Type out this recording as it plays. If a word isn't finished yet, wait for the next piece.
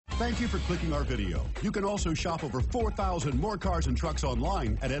Thank you for clicking our video. You can also shop over 4,000 more cars and trucks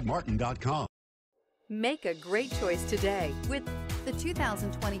online at edmartin.com. Make a great choice today with the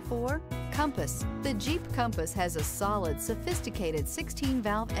 2024 Compass. The Jeep Compass has a solid, sophisticated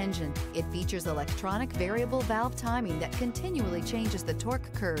 16-valve engine. It features electronic variable valve timing that continually changes the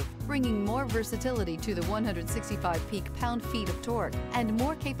torque curve, bringing more versatility to the 165 peak pound-feet of torque and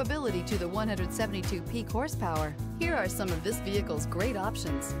more capability to the 172 peak horsepower. Here are some of this vehicle's great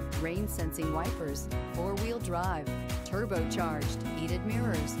options: rain-sensing wipers, four-wheel drive, turbocharged, heated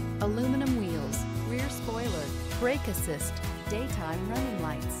mirrors, aluminum wheels, rear spoiler, brake assist, daytime running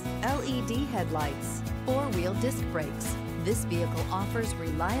lights, LED headlights, four-wheel disc brakes. This vehicle offers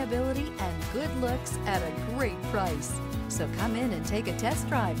reliability and good looks at a great price. So come in and take a test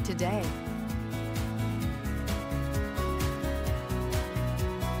drive today.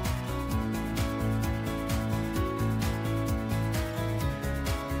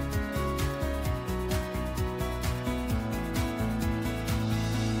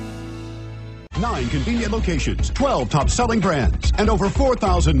 Nine convenient locations, 12 top-selling brands, and over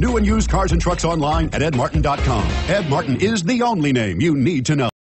 4,000 new and used cars and trucks online at edmartin.com. Ed Martin is the only name you need to know.